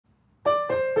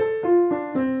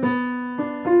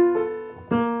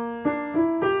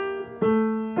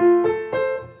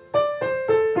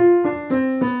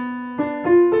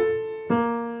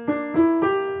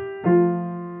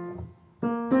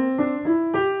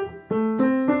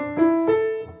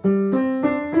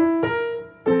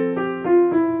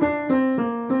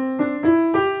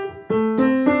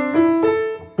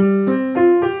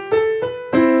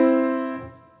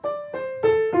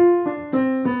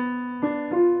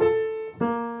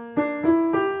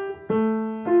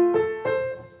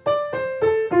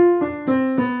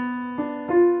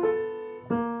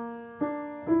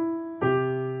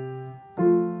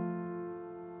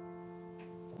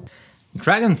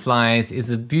Dragonflies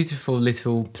is a beautiful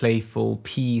little playful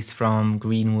piece from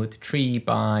Greenwood Tree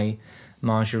by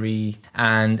Marjorie,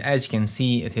 and as you can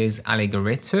see it is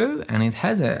allegretto and it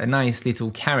has a nice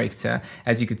little character.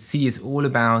 As you could see, it's all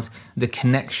about the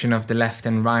connection of the left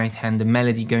and right hand, the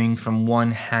melody going from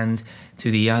one hand to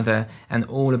the other, and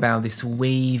all about this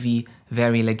wavy,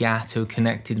 very legato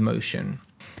connected motion.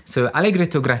 So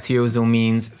allegretto grazioso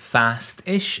means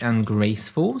fast-ish and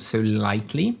graceful, so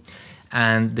lightly.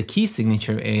 And the key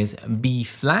signature is B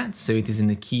flat, so it is in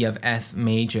the key of F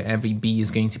major. Every B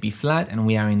is going to be flat, and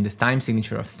we are in this time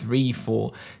signature of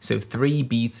 3/4, so 3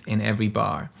 beats in every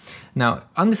bar. Now,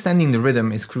 understanding the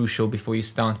rhythm is crucial before you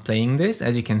start playing this.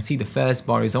 As you can see, the first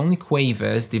bar is only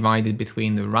quavers divided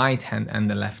between the right hand and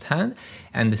the left hand,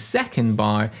 and the second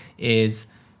bar is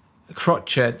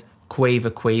crotchet, quaver,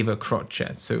 quaver,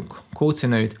 crotchet. So quarter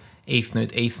note, eighth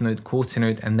note, quarter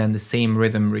note, and then the same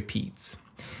rhythm repeats.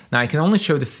 Now I can only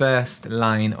show the first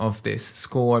line of this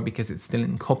score because it's still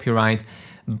in copyright,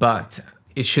 but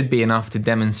it should be enough to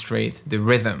demonstrate the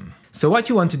rhythm. So what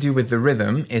you want to do with the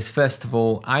rhythm is, first of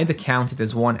all, either count it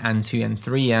as 1 and 2 and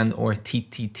 3 and, or ti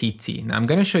ti ti ti. Now I'm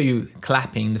going to show you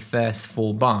clapping the first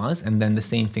 4 bars, and then the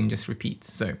same thing just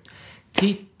repeats. So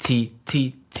ti ti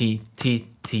ti ti ti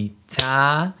ti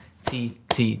ta, ti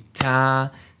ti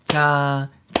ta ta,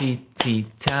 ti ti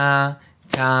ta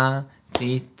ta,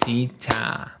 ti ti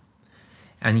ta.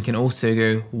 And you can also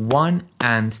go 1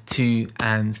 and 2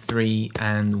 and 3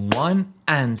 and 1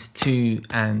 and 2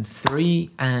 and 3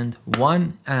 and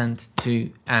 1 and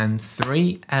 2 and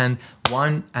 3 and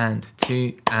 1 and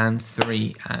 2 and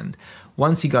 3 and.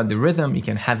 Once you got the rhythm, you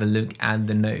can have a look at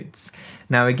the notes.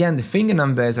 Now again, the finger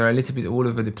numbers are a little bit all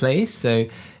over the place, so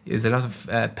there's a lot of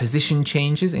position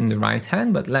changes in the right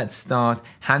hand, but let's start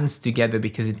hands together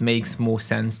because it makes more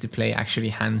sense to play actually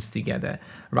hands together.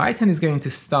 Right hand is going to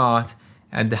start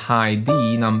at the high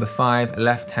D, number 5,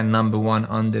 left hand number 1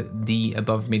 on the D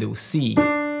above middle C.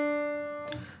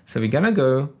 So we're gonna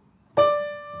go,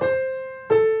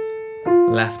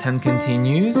 left hand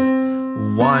continues,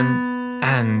 1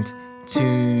 and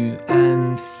 2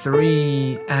 and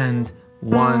 3 and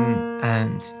 1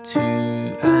 and 2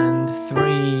 and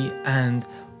 3 and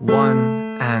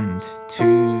 1 and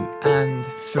 2 and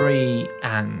 3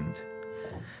 and.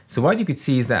 So what you could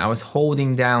see is that I was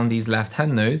holding down these left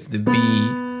hand notes, the B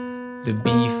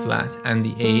flat and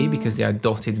the A, because they are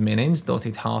dotted minims,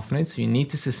 dotted half notes, so you need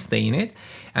to sustain it.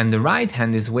 And the right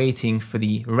hand is waiting for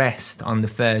the rest on the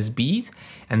first beat,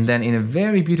 and then in a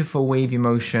very beautiful wavy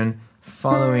motion,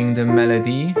 following the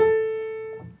melody.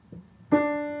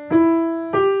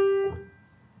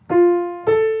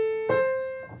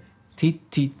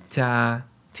 Ti-ti-ta,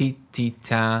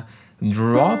 ti-ti-ta,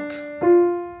 drop,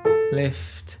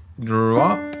 lift,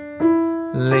 drop,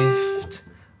 lift,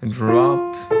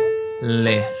 drop,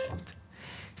 lift.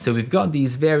 So we've got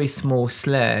these very small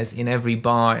slurs in every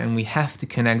bar, and we have to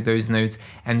connect those notes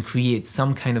and create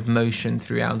some kind of motion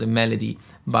throughout the melody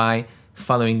by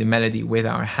following the melody with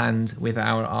our hands, with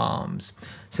our arms.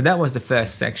 So that was the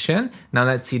first section. Now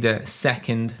let's see the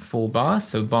second 4 bars,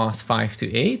 so bars 5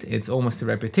 to 8. It's almost a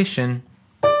repetition.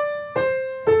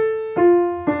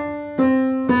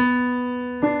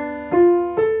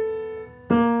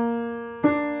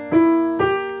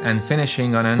 And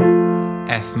finishing on an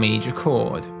F major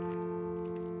chord.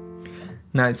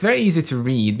 Now it's very easy to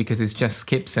read because it's just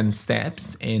skips and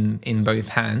steps in both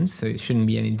hands, so it shouldn't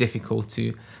be any difficult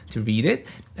to read it.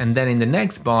 And then in the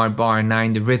next bar, bar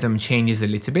 9, the rhythm changes a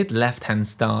little bit. Left hand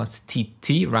starts ti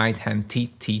ti, right hand ti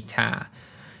ti ta.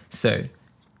 So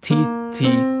ti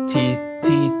ti ti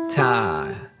ti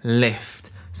ta,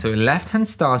 lift. So left hand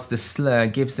starts the slur,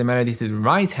 gives the melody to the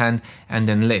right hand, and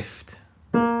then lift.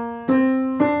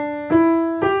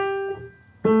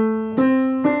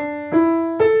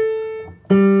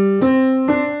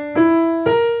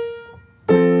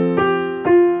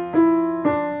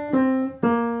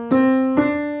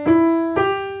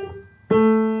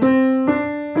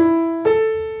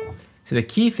 So the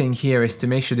key thing here is to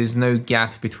make sure there's no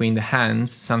gap between the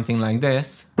hands, something like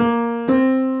this.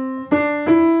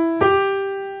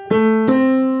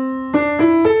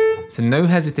 So no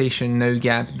hesitation, no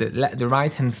gap. The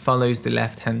right hand follows the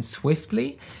left hand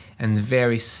swiftly and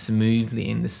very smoothly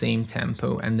in the same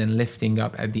tempo, and then lifting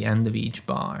up at the end of each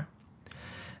bar.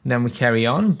 Then we carry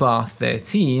on, bar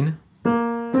 13,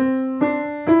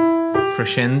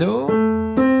 crescendo.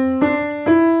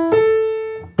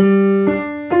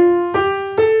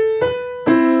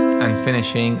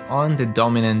 Finishing on the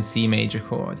dominant C major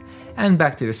chord, and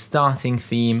back to the starting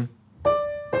theme.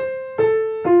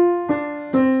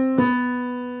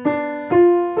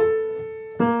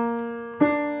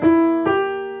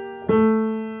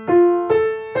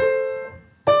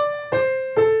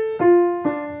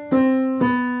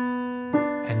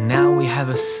 have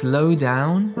a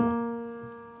slowdown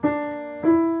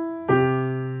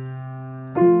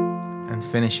and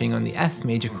finishing on the F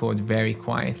major chord very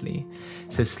quietly.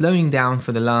 So slowing down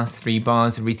for the last 3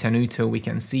 bars, ritenuto we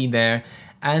can see there,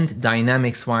 and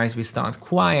dynamics wise we start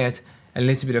quiet, a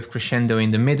little bit of crescendo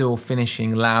in the middle,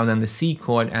 finishing loud on the C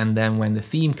chord, and then when the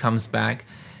theme comes back,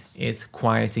 it's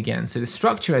quiet again. So the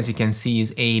structure, as you can see,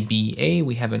 is A, B, A.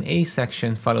 We have an A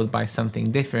section followed by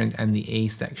something different, and the A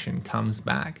section comes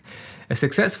back. A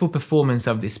successful performance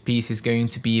of this piece is going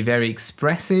to be very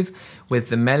expressive, with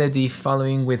the melody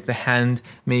following with the hand,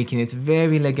 making it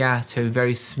very legato,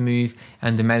 very smooth,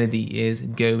 and the melody is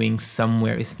going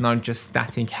somewhere. It's not just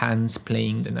static hands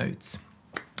playing the notes.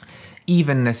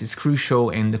 Evenness is crucial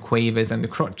in the quavers and the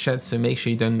crotchets, so make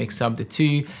sure you don't mix up the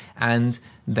two, and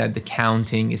that the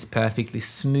counting is perfectly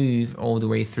smooth all the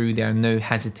way through. There are no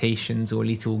hesitations or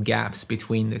little gaps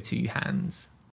between the 2 hands.